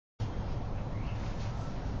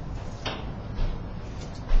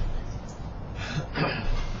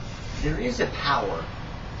there is a power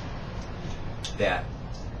that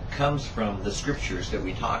comes from the scriptures that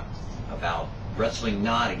we talk about, wrestling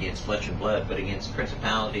not against flesh and blood, but against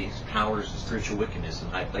principalities, powers, and spiritual wickedness in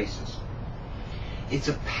high places. It's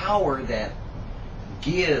a power that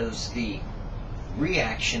gives the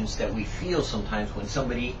reactions that we feel sometimes when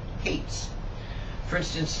somebody hates. For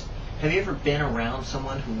instance, have you ever been around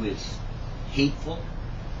someone who is hateful?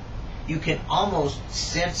 You can almost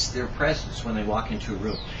sense their presence when they walk into a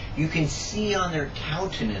room. You can see on their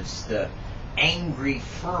countenance the angry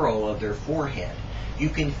furrow of their forehead. You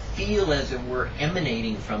can feel, as it were,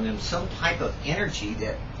 emanating from them some type of energy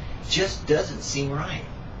that just doesn't seem right.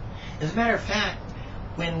 As a matter of fact,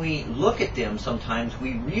 when we look at them sometimes,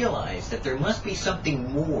 we realize that there must be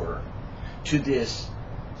something more to this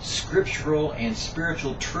scriptural and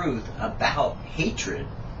spiritual truth about hatred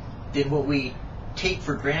than what we take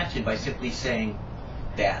for granted by simply saying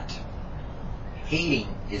that hating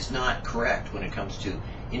is not correct when it comes to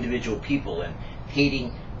individual people and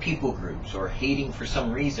hating people groups or hating for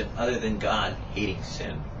some reason other than God hating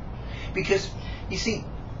sin. Because, you see,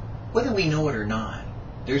 whether we know it or not,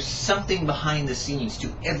 there's something behind the scenes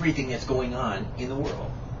to everything that's going on in the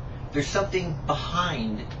world. There's something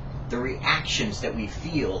behind the reactions that we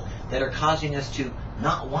feel that are causing us to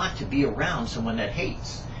not want to be around someone that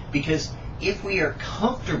hates. Because if we are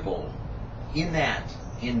comfortable in that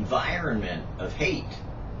environment of hate,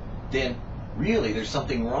 then really there's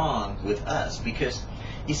something wrong with us. Because,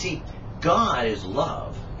 you see, God is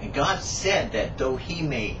love. And God said that though He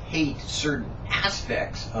may hate certain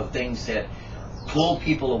aspects of things that pull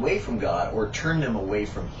people away from God or turn them away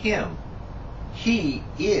from Him, He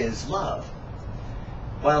is love.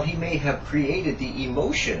 While He may have created the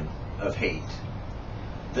emotion of hate,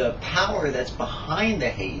 the power that's behind the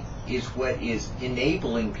hate is what is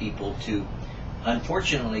enabling people to,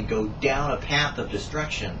 unfortunately, go down a path of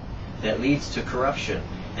destruction that leads to corruption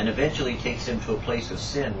and eventually takes them to a place of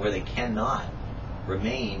sin where they cannot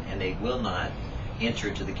remain and they will not enter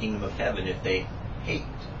into the kingdom of heaven if they hate.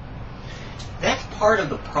 That's part of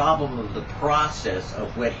the problem of the process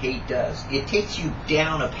of what hate does. It takes you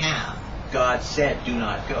down a path God said do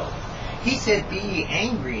not go. He said, be ye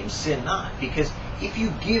angry and sin not. Because if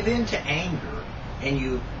you give in to anger and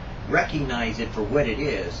you recognize it for what it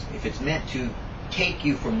is, if it's meant to take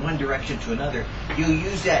you from one direction to another, you'll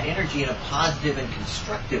use that energy in a positive and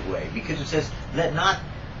constructive way. Because it says, let not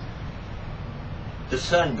the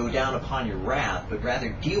sun go down upon your wrath, but rather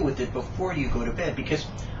deal with it before you go to bed. Because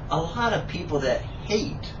a lot of people that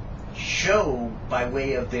hate show by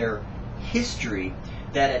way of their history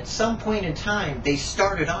that at some point in time they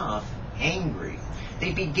started off angry.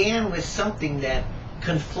 They began with something that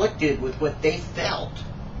conflicted with what they felt,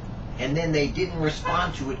 and then they didn't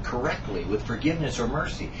respond to it correctly with forgiveness or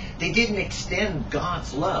mercy. They didn't extend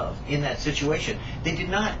God's love in that situation. They did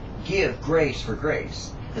not give grace for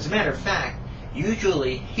grace. As a matter of fact,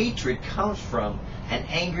 usually hatred comes from an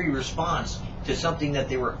angry response to something that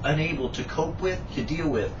they were unable to cope with, to deal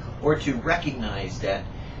with, or to recognize that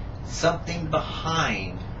something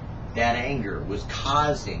behind that anger was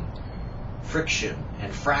causing friction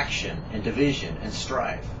and fraction and division and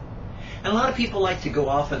strife. And a lot of people like to go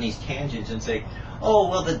off on these tangents and say, oh,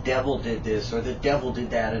 well, the devil did this, or the devil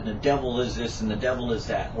did that, and the devil is this, and the devil is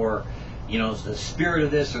that, or, you know, the spirit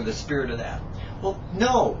of this or the spirit of that. Well,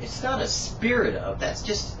 no, it's not a spirit of. That's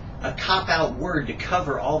just a cop-out word to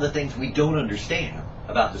cover all the things we don't understand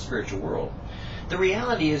about the spiritual world. The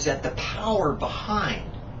reality is that the power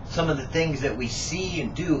behind some of the things that we see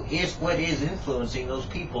and do is what is influencing those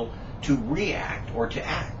people to react or to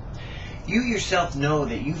act. You yourself know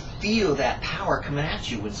that you feel that power coming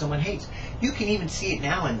at you when someone hates. You can even see it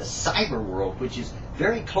now in the cyber world, which is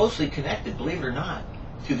very closely connected, believe it or not,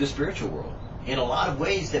 to the spiritual world in a lot of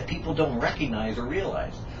ways that people don't recognize or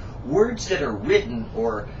realize. Words that are written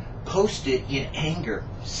or posted in anger,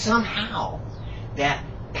 somehow that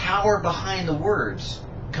power behind the words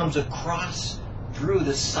comes across through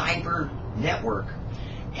the cyber network,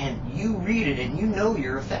 and you read it and you know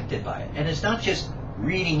you're affected by it. And it's not just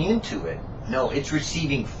reading into it. No, it's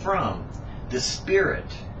receiving from the spirit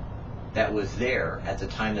that was there at the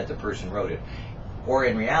time that the person wrote it. Or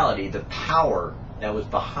in reality, the power that was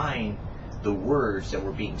behind the words that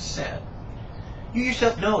were being said. You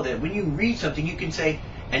yourself know that when you read something, you can say,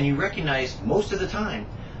 and you recognize most of the time,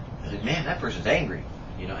 man, that person's angry.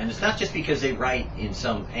 You know, and it's not just because they write in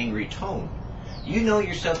some angry tone. You know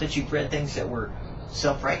yourself that you've read things that were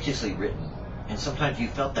self-righteously written, and sometimes you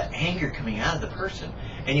felt the anger coming out of the person,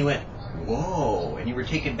 and you went, whoa, and you were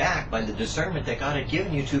taken back by the discernment that God had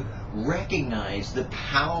given you to recognize the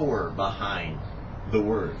power behind the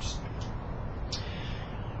words.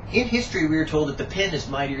 in history we are told that the pen is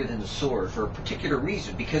mightier than the sword for a particular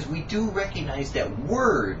reason, because we do recognize that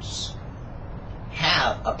words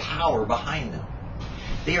have a power behind them.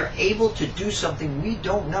 They are able to do something we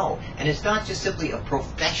don't know. And it's not just simply a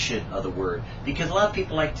profession of the word, because a lot of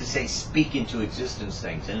people like to say speak into existence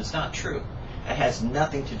things, and it's not true. It has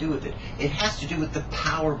nothing to do with it. It has to do with the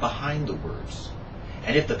power behind the words.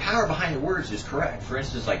 And if the power behind the words is correct, for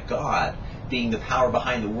instance, like God being the power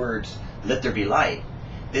behind the words, let there be light,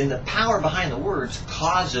 then the power behind the words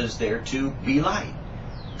causes there to be light.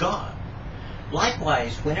 God.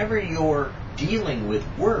 Likewise, whenever you're dealing with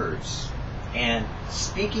words and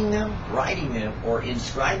speaking them, writing them, or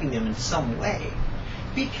inscribing them in some way,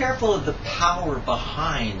 be careful of the power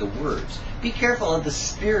behind the words. Be careful of the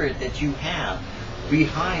spirit that you have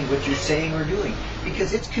behind what you're saying or doing,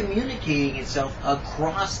 because it's communicating itself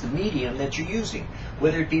across the medium that you're using,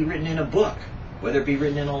 whether it be written in a book, whether it be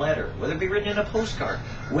written in a letter, whether it be written in a postcard,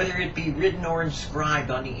 whether it be written or inscribed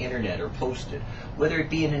on the internet or posted, whether it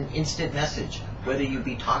be in an instant message, whether you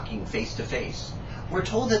be talking face to face. We're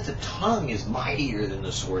told that the tongue is mightier than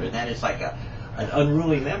the sword, and that it's like an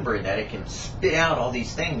unruly member, and that it can spit out all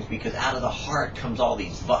these things, because out of the heart comes all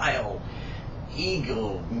these vile,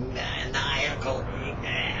 ego, maniacal,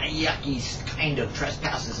 yucky kind of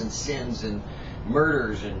trespasses and sins and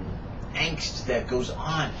murders and angst that goes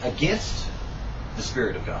on against the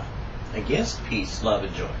Spirit of God, against peace, love,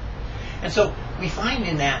 and joy. And so we find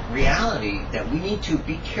in that reality that we need to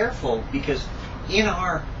be careful, because in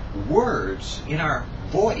our words, in our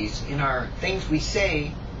voice, in our things we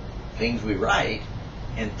say, things we write,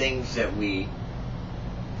 and things that we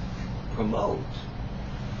promote,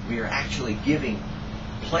 we are actually giving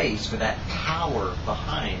place for that power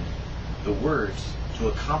behind the words to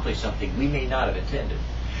accomplish something we may not have intended.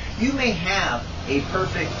 You may have a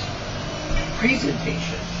perfect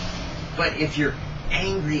presentation, but if you're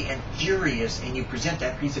angry and furious and you present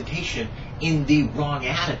that presentation in the wrong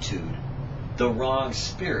attitude, the wrong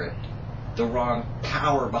spirit, the wrong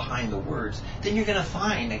power behind the words, then you're going to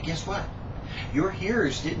find that, guess what? Your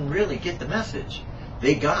hearers didn't really get the message.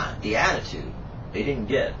 They got the attitude. They didn't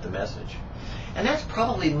get the message. And that's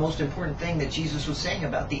probably the most important thing that Jesus was saying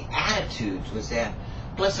about the attitudes, was that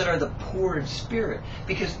blessed are the poor in spirit,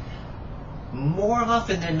 because more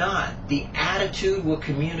often than not, the attitude will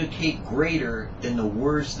communicate greater than the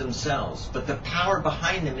words themselves. But the power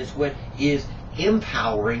behind them is what is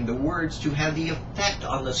empowering the words to have the effect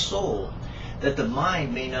on the soul that the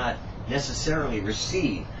mind may not necessarily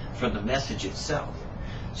receive from the message itself.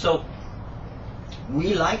 So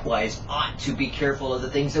we likewise ought to be careful of the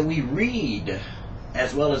things that we read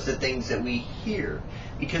as well as the things that we hear,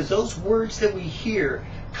 because those words that we hear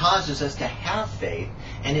causes us to have faith.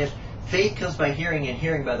 And if faith comes by hearing, and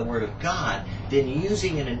hearing by the Word of God, then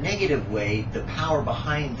using in a negative way the power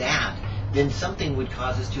behind that, then something would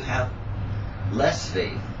cause us to have less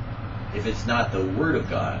faith if it's not the Word of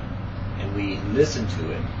God, and we listen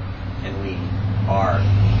to it, and we are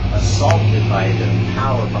assaulted by the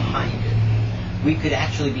power behind it. We could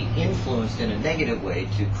actually be influenced in a negative way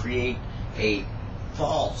to create a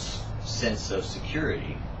false sense of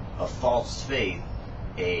security, a false faith,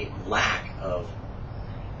 a lack of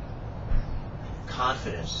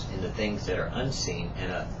confidence in the things that are unseen,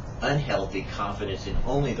 and an unhealthy confidence in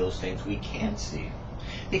only those things we can see.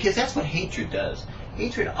 Because that's what hatred does.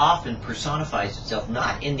 Hatred often personifies itself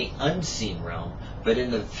not in the unseen realm, but in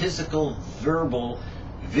the physical, verbal,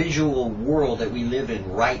 visual world that we live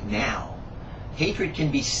in right now. Hatred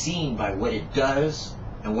can be seen by what it does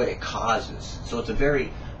and what it causes. So it's a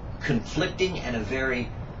very conflicting and a very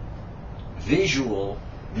visual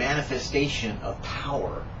manifestation of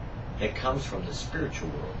power that comes from the spiritual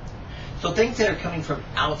world. So things that are coming from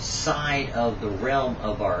outside of the realm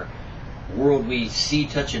of our world we see,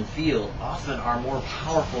 touch, and feel often are more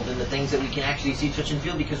powerful than the things that we can actually see, touch, and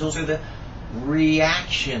feel, because those are the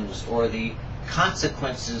reactions or the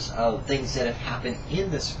consequences of things that have happened in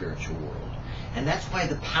the spiritual world. And that's why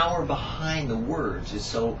the power behind the words is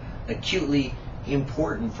so acutely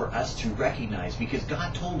important for us to recognize, because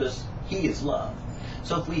God told us He is love.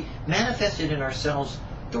 So if we manifested in ourselves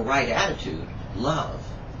the right attitude, love,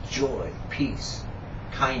 joy, peace,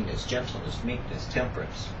 kindness, gentleness, meekness,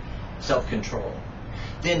 temperance, self-control,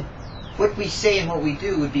 then what we say and what we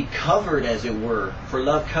do would be covered, as it were, for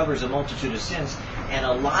love covers a multitude of sins, and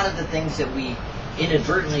a lot of the things that we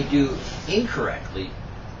inadvertently do incorrectly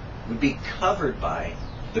would be covered by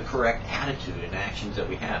the correct attitude and actions that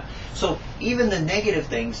we have. So even the negative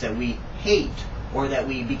things that we hate or that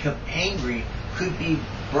we become angry could be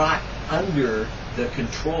brought under the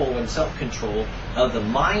control and self-control of the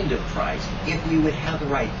mind of Christ if we would have the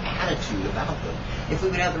right attitude about them, if we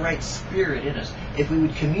would have the right spirit in us, if we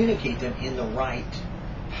would communicate them in the right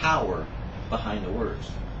power behind the words.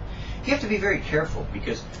 You have to be very careful,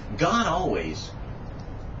 because God always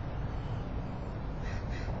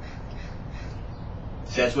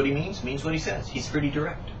says what he means what he says. He's pretty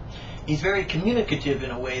direct. He's very communicative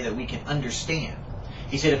in a way that we can understand.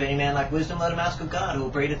 He said, if any man lack wisdom, let him ask of God, who will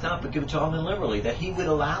upbraideth not, but give it to all men liberally. That he would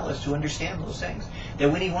allow us to understand those things.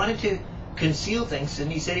 That when he wanted to conceal things,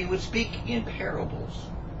 and he said he would speak in parables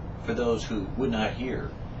for those who would not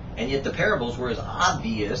hear. And yet the parables were as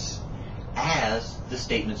obvious as the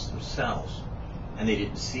statements themselves. And they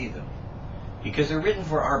didn't see them. Because they're written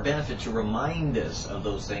for our benefit, to remind us of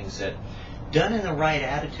those things that, done in the right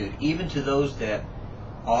attitude, even to those that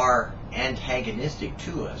are antagonistic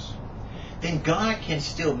to us, then God can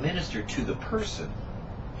still minister to the person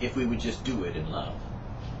if we would just do it in love.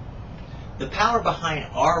 The power behind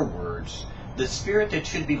our words, the spirit that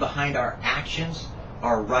should be behind our actions,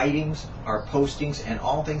 our writings, our postings, and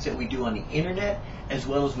all things that we do on the internet, as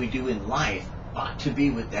well as we do in life, ought to be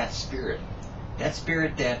with that spirit. That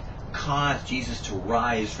spirit that caused Jesus to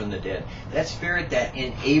rise from the dead. That spirit that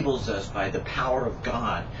enables us by the power of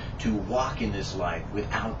God to walk in this life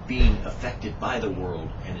without being affected by the world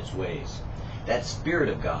and its ways. That spirit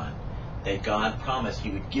of God that God promised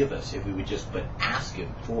he would give us if we would just but ask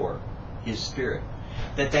him for his spirit.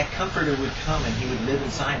 That comforter would come and he would live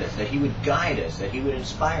inside us. That he would guide us. That he would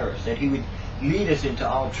inspire us. That he would lead us into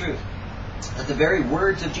all truth. That the very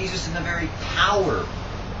words of Jesus and the very power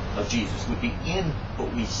of Jesus would be in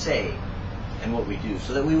what we say and what we do,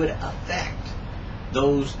 so that we would affect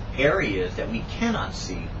those areas that we cannot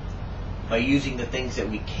see by using the things that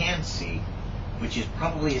we can see, which is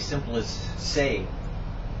probably as simple as saying,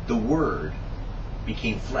 the Word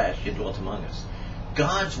became flesh and dwelt among us.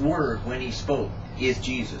 God's Word, when he spoke, is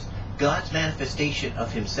Jesus. God's manifestation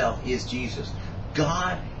of himself is Jesus.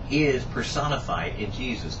 God is personified in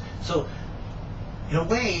Jesus. So, in a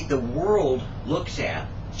way, the world looks at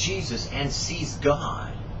Jesus and sees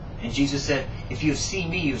God. And Jesus said, if you have seen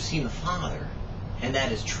me, you have seen the Father. And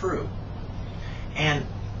that is true. And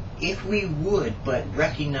if we would but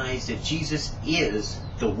recognize that Jesus is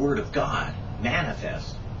the Word of God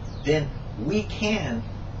manifest, then we can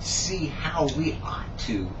see how we ought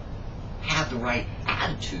to have the right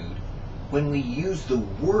attitude when we use the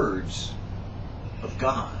words of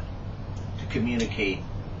God to communicate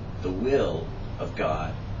the will of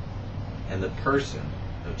God and the person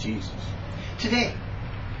of Jesus. Today,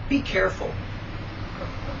 be careful.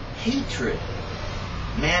 Hatred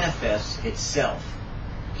manifests itself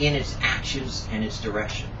in its actions and its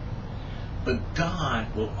direction. But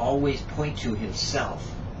God will always point to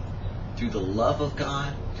himself through the love of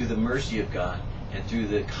God, through the mercy of God, and through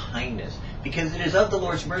the kindness. Because it is of the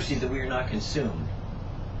Lord's mercy that we are not consumed.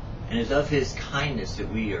 And it is of his kindness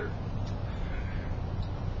that we are.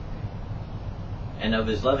 And of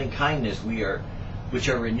his loving kindness which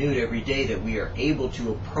are renewed every day, that we are able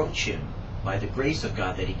to approach him by the grace of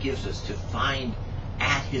God that he gives us, to find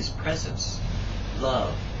at his presence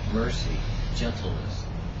love, mercy, gentleness,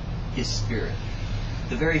 his spirit.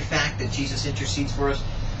 The very fact that Jesus intercedes for us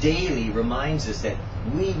daily reminds us that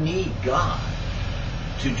we need God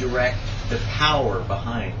to direct the power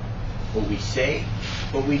behind what we say,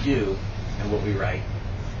 what we do, and what we write.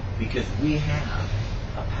 Because we have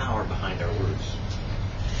a power behind our words.